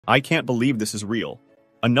I can't believe this is real.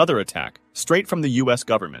 Another attack, straight from the US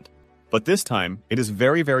government. But this time, it is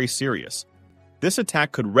very, very serious. This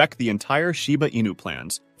attack could wreck the entire Shiba Inu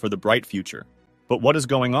plans for the bright future. But what is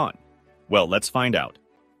going on? Well, let's find out.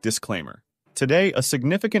 Disclaimer. Today, a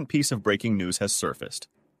significant piece of breaking news has surfaced.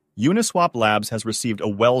 Uniswap Labs has received a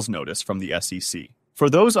Wells notice from the SEC. For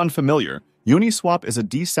those unfamiliar, Uniswap is a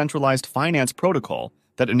decentralized finance protocol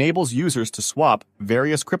that enables users to swap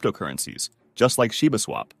various cryptocurrencies, just like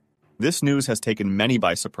SHIBASWAP. This news has taken many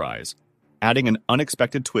by surprise, adding an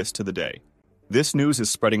unexpected twist to the day. This news is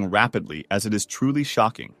spreading rapidly as it is truly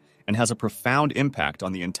shocking and has a profound impact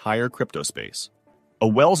on the entire crypto space. A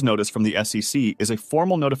Wells notice from the SEC is a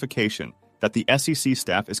formal notification that the SEC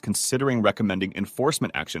staff is considering recommending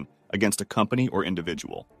enforcement action against a company or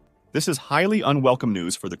individual. This is highly unwelcome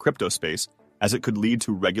news for the crypto space, as it could lead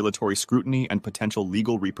to regulatory scrutiny and potential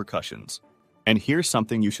legal repercussions. And here's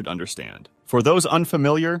something you should understand. For those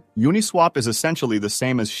unfamiliar, Uniswap is essentially the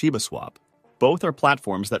same as ShibaSwap. Both are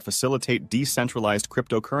platforms that facilitate decentralized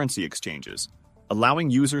cryptocurrency exchanges,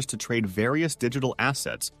 allowing users to trade various digital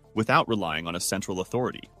assets without relying on a central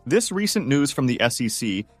authority. This recent news from the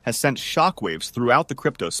SEC has sent shockwaves throughout the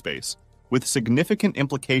crypto space, with significant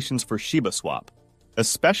implications for ShibaSwap,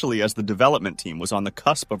 especially as the development team was on the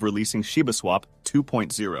cusp of releasing ShibaSwap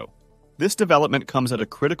 2.0. This development comes at a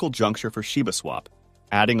critical juncture for ShibaSwap,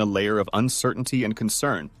 adding a layer of uncertainty and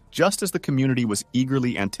concern just as the community was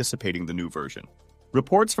eagerly anticipating the new version.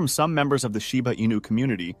 Reports from some members of the Shiba Inu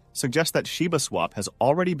community suggest that ShibaSwap has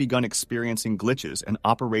already begun experiencing glitches and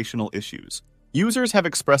operational issues. Users have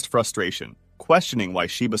expressed frustration, questioning why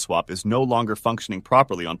ShibaSwap is no longer functioning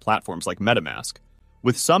properly on platforms like MetaMask,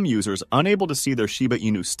 with some users unable to see their Shiba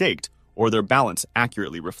Inu staked or their balance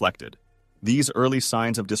accurately reflected. These early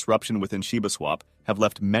signs of disruption within ShibaSwap have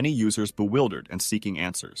left many users bewildered and seeking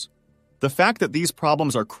answers. The fact that these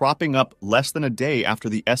problems are cropping up less than a day after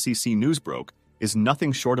the SEC news broke is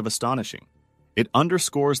nothing short of astonishing. It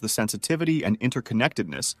underscores the sensitivity and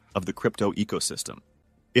interconnectedness of the crypto ecosystem.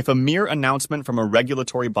 If a mere announcement from a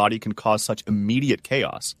regulatory body can cause such immediate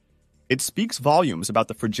chaos, it speaks volumes about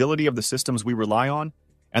the fragility of the systems we rely on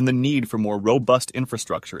and the need for more robust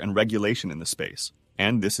infrastructure and regulation in the space.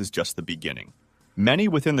 And this is just the beginning. Many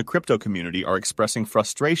within the crypto community are expressing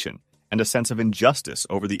frustration and a sense of injustice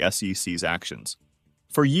over the SEC's actions.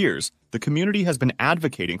 For years, the community has been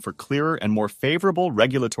advocating for clearer and more favorable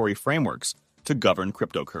regulatory frameworks to govern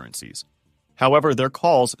cryptocurrencies. However, their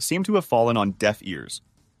calls seem to have fallen on deaf ears,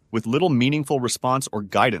 with little meaningful response or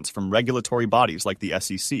guidance from regulatory bodies like the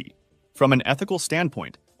SEC. From an ethical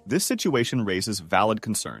standpoint, this situation raises valid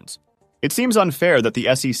concerns. It seems unfair that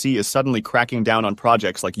the SEC is suddenly cracking down on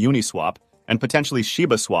projects like Uniswap and potentially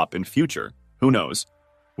ShibaSwap in future, who knows,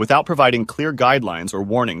 without providing clear guidelines or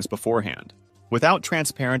warnings beforehand. Without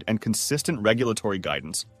transparent and consistent regulatory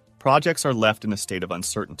guidance, projects are left in a state of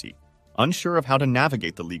uncertainty, unsure of how to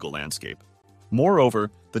navigate the legal landscape. Moreover,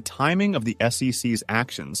 the timing of the SEC's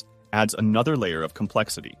actions adds another layer of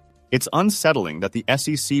complexity. It's unsettling that the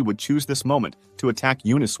SEC would choose this moment to attack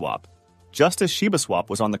Uniswap, just as ShibaSwap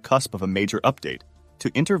was on the cusp of a major update, to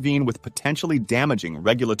intervene with potentially damaging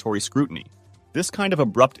regulatory scrutiny. This kind of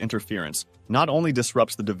abrupt interference not only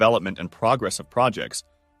disrupts the development and progress of projects,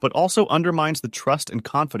 but also undermines the trust and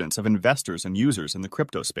confidence of investors and users in the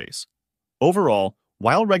crypto space. Overall,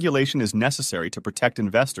 while regulation is necessary to protect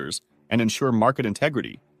investors and ensure market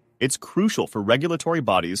integrity, it's crucial for regulatory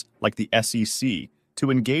bodies like the SEC to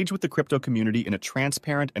engage with the crypto community in a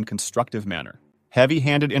transparent and constructive manner.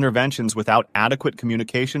 Heavy-handed interventions without adequate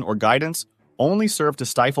communication or guidance only serve to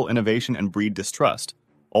stifle innovation and breed distrust,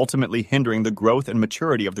 ultimately hindering the growth and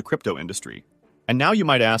maturity of the crypto industry. And now you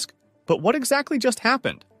might ask, but what exactly just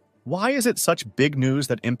happened? Why is it such big news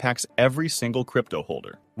that impacts every single crypto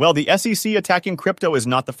holder? Well, the SEC attacking crypto is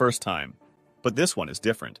not the first time, but this one is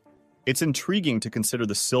different. It's intriguing to consider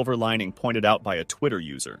the silver lining pointed out by a Twitter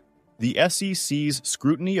user. The SEC's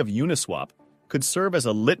scrutiny of Uniswap could serve as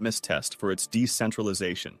a litmus test for its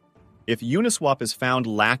decentralization. If Uniswap is found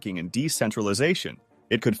lacking in decentralization,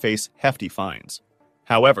 it could face hefty fines.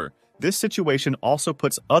 However, this situation also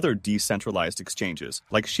puts other decentralized exchanges,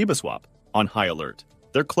 like ShibaSwap, on high alert.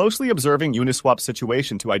 They're closely observing Uniswap's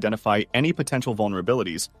situation to identify any potential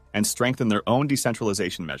vulnerabilities and strengthen their own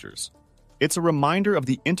decentralization measures. It's a reminder of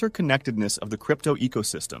the interconnectedness of the crypto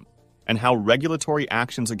ecosystem and how regulatory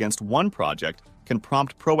actions against one project can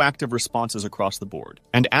prompt proactive responses across the board.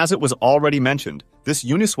 And as it was already mentioned, this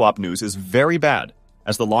Uniswap news is very bad,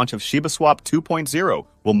 as the launch of SHIBASWAP 2.0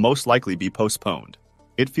 will most likely be postponed.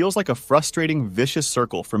 It feels like a frustrating, vicious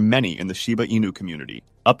circle for many in the Shiba Inu community.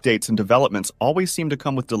 Updates and developments always seem to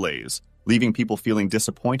come with delays, leaving people feeling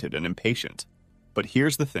disappointed and impatient. But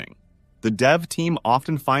here's the thing. The dev team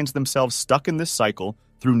often finds themselves stuck in this cycle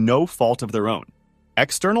through no fault of their own.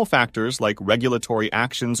 External factors like regulatory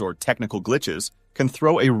actions or technical glitches can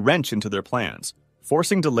throw a wrench into their plans,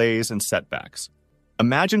 forcing delays and setbacks.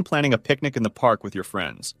 Imagine planning a picnic in the park with your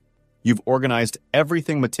friends. You've organized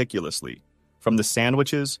everything meticulously, from the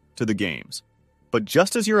sandwiches to the games. But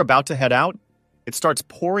just as you're about to head out, it starts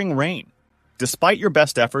pouring rain. Despite your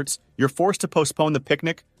best efforts, you're forced to postpone the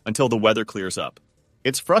picnic until the weather clears up.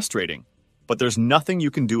 It's frustrating, but there's nothing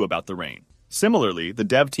you can do about the rain. Similarly, the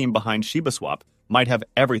dev team behind SHIBASWAP might have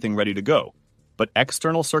everything ready to go, but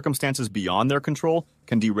external circumstances beyond their control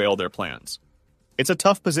can derail their plans. It's a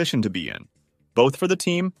tough position to be in, both for the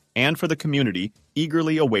team and for the community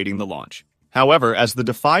eagerly awaiting the launch. However, as the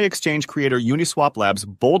DeFi exchange creator Uniswap Labs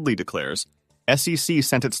boldly declares, SEC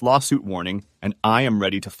sent its lawsuit warning, and I am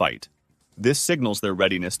ready to fight. This signals their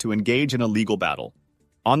readiness to engage in a legal battle.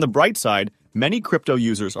 On the bright side, many crypto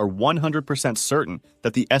users are 100% certain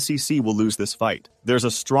that the SEC will lose this fight. There's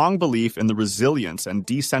a strong belief in the resilience and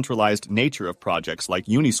decentralized nature of projects like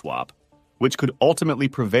Uniswap, which could ultimately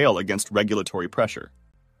prevail against regulatory pressure.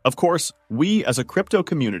 Of course, we as a crypto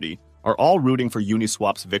community are all rooting for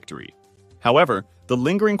Uniswap's victory. However, the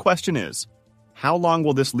lingering question is, how long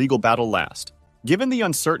will this legal battle last? Given the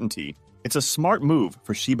uncertainty, it's a smart move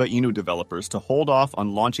for Shiba Inu developers to hold off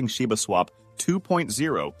on launching SHIBASWAP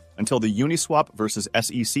 2.0 until the Uniswap versus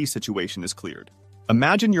SEC situation is cleared.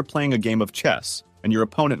 Imagine you're playing a game of chess and your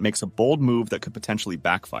opponent makes a bold move that could potentially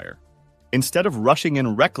backfire. Instead of rushing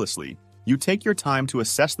in recklessly, you take your time to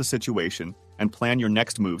assess the situation and plan your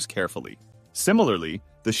next moves carefully. Similarly,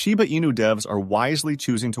 the Shiba Inu devs are wisely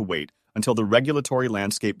choosing to wait until the regulatory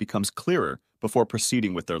landscape becomes clearer before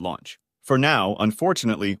proceeding with their launch. For now,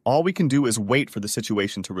 unfortunately, all we can do is wait for the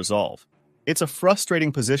situation to resolve. It's a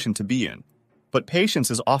frustrating position to be in, but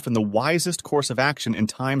patience is often the wisest course of action in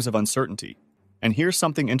times of uncertainty. And here's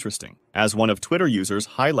something interesting, as one of Twitter users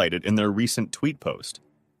highlighted in their recent tweet post.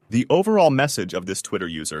 The overall message of this Twitter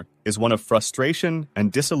user is one of frustration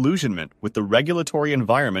and disillusionment with the regulatory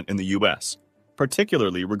environment in the US,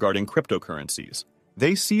 particularly regarding cryptocurrencies.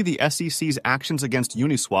 They see the SEC's actions against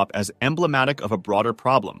Uniswap as emblematic of a broader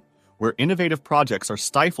problem, where innovative projects are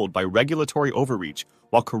stifled by regulatory overreach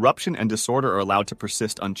while corruption and disorder are allowed to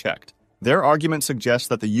persist unchecked. Their argument suggests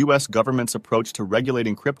that the US government's approach to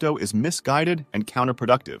regulating crypto is misguided and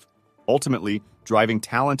counterproductive, ultimately driving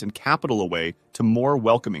talent and capital away to more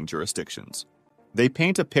welcoming jurisdictions. They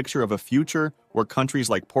paint a picture of a future where countries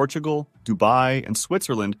like Portugal, Dubai, and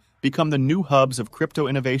Switzerland become the new hubs of crypto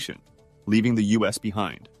innovation, leaving the US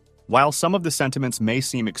behind. While some of the sentiments may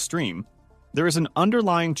seem extreme, there is an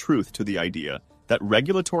underlying truth to the idea that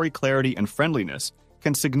regulatory clarity and friendliness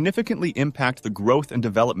can significantly impact the growth and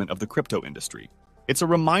development of the crypto industry. It's a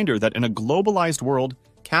reminder that in a globalized world,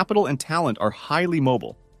 capital and talent are highly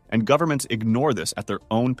mobile, and governments ignore this at their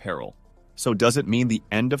own peril. So does it mean the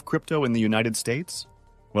end of crypto in the United States?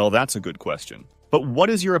 Well, that's a good question. But what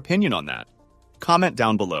is your opinion on that? Comment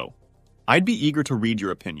down below. I'd be eager to read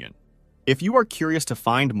your opinion. If you are curious to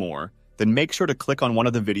find more, then make sure to click on one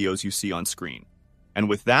of the videos you see on screen. And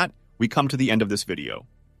with that, we come to the end of this video.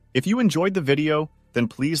 If you enjoyed the video, then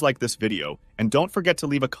please like this video, and don't forget to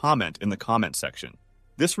leave a comment in the comment section.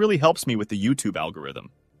 This really helps me with the YouTube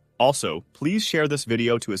algorithm. Also, please share this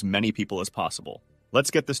video to as many people as possible.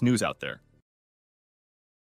 Let's get this news out there.